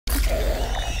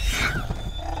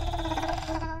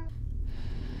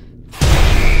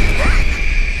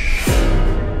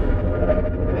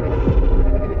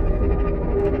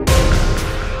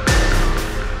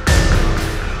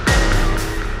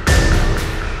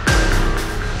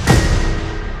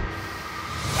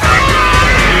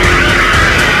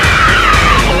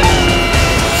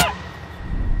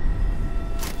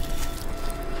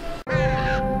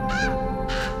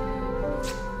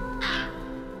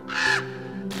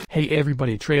Hey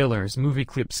everybody, trailers, movie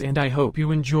clips, and I hope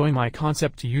you enjoy my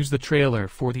concept to use the trailer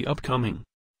for the upcoming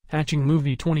Hatching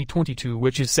movie 2022,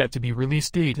 which is set to be release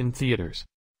date in theaters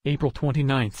April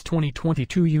 29,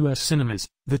 2022 US cinemas.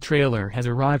 The trailer has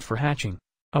arrived for Hatching,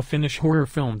 a Finnish horror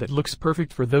film that looks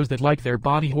perfect for those that like their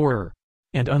body horror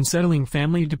and unsettling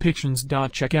family depictions.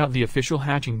 Check out the official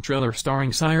Hatching trailer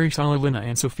starring Siiri, Solalinna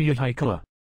and Sophia Heikkilä.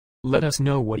 Let us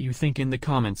know what you think in the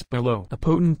comments below. A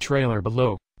potent trailer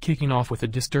below, kicking off with a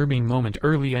disturbing moment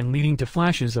early and leading to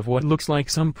flashes of what looks like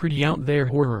some pretty out there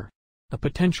horror. A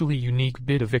potentially unique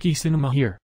bit of Viki cinema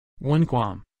here. One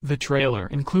qualm: the trailer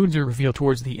includes a reveal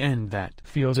towards the end that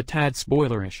feels a tad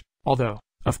spoilerish, although,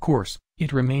 of course,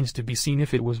 it remains to be seen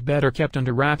if it was better kept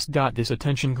under wraps. This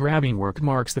attention-grabbing work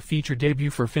marks the feature debut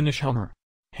for Finnish humor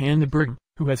Hanna,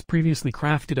 who has previously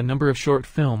crafted a number of short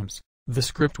films. The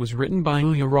script was written by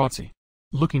Ilja Rotsi.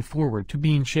 Looking forward to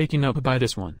being shaken up by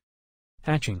this one.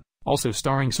 Hatching, also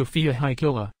starring Sophia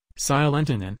Heikkilä,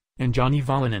 Solalinna, and Jani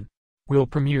Volanen, will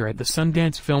premiere at the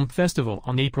Sundance Film Festival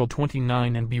on April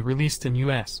 29 and be released in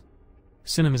U.S.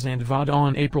 cinemas and VOD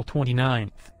on April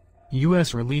 29.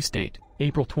 U.S. release date,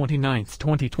 April 29,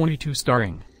 2022,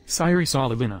 starring Siiri,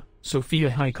 Solalinna, Sophia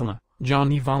Heikkilä,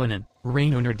 Jani Volanen,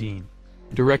 Reino, Nordin.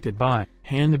 Directed by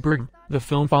Hanna. The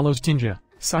film follows Tinja,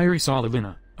 Siiri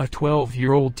Solalinna. A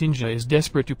 12-year-old Tinja is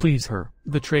desperate to please her.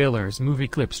 The trailer's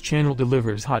Movieclips channel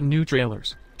delivers hot new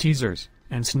trailers, teasers,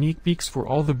 and sneak peeks for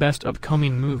all the best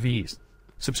upcoming movies.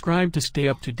 Subscribe to stay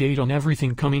up to date on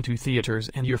everything coming to theaters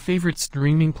and your favorite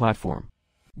streaming platform.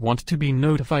 Want to be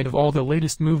notified of all the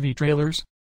latest movie trailers?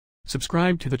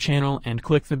 Subscribe to the channel and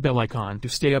click the bell icon to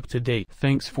stay up to date.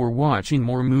 Thanks for watching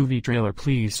more movie trailer.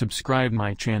 Please subscribe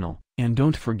my channel, and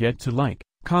don't forget to like,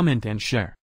 comment and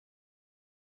share.